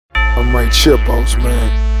I'm right Chipos, man.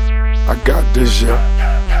 I got this, yeah.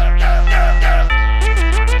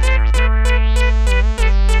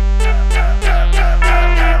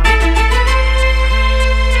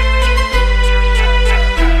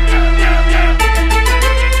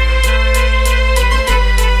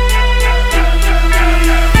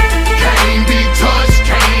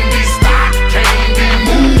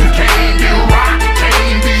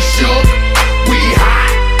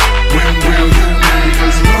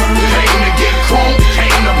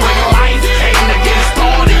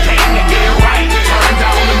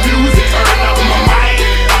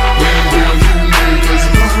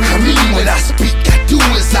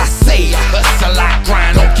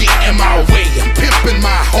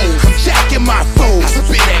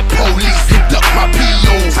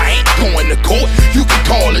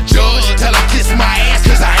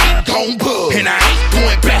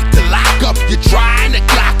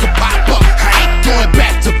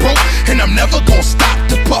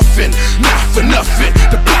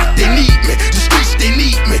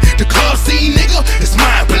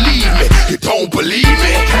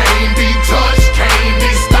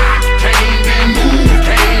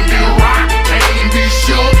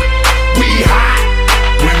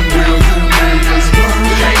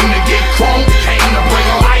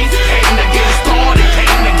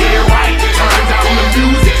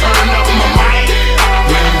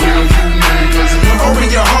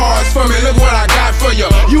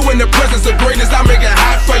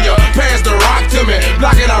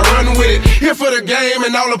 For the game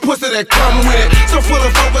and all the pussy that come with it. So full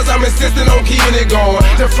of focus, I'm insisting on keeping it going.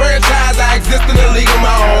 The franchise, I exist in a league of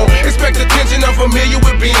my own. Expect attention, I'm familiar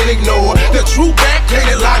with being ignored. The true back,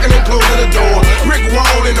 hated locking and closing the door. Brick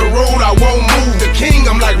wall in the road, I won't move. The king,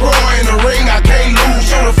 I'm like Roy in the ring, I can't lose.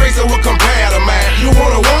 Show the face of what compare to man. You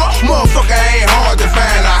wanna war? Motherfucker ain't hard to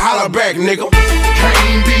find. I holler back, nigga.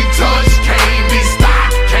 Can't be touched, can't be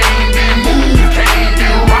stopped, can't be moved, can't be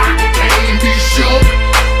rocked, can't be shook.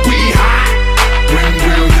 We hot. When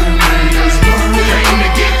will you niggas learn? Came to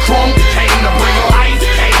get crunk, came to bring life,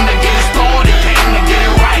 came to get it started, came to get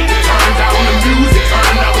it right. Turn down the music,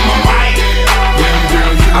 turn up my mic. When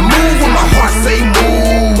will you I move when my heart say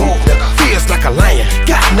move. Feels like a lion,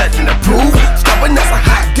 got nothing to prove. Stubborn as a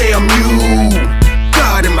hot damn mule.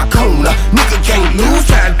 God in my corner, nigga can't lose.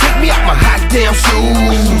 Try to take me out my hot damn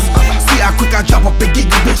shoes. See how quick I drop up and get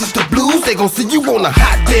you bitches the blues. They gon' see you on the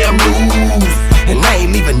hot damn news. And I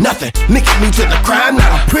ain't leaving nothing, linking me to the crime.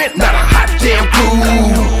 Not a print, not a hot damn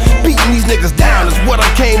clue. Beating these niggas down is what I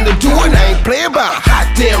came to do. And I ain't playing by a hot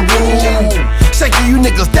damn rule. Shaking you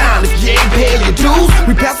niggas down if you ain't paying your dues.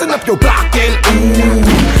 We passing up your block and ooh,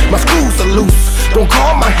 my screws are loose. Don't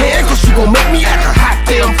call my hand cause you gon' make me act a hot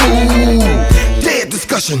damn fool. Dead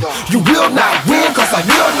discussion, you will not win cause I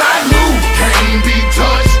will not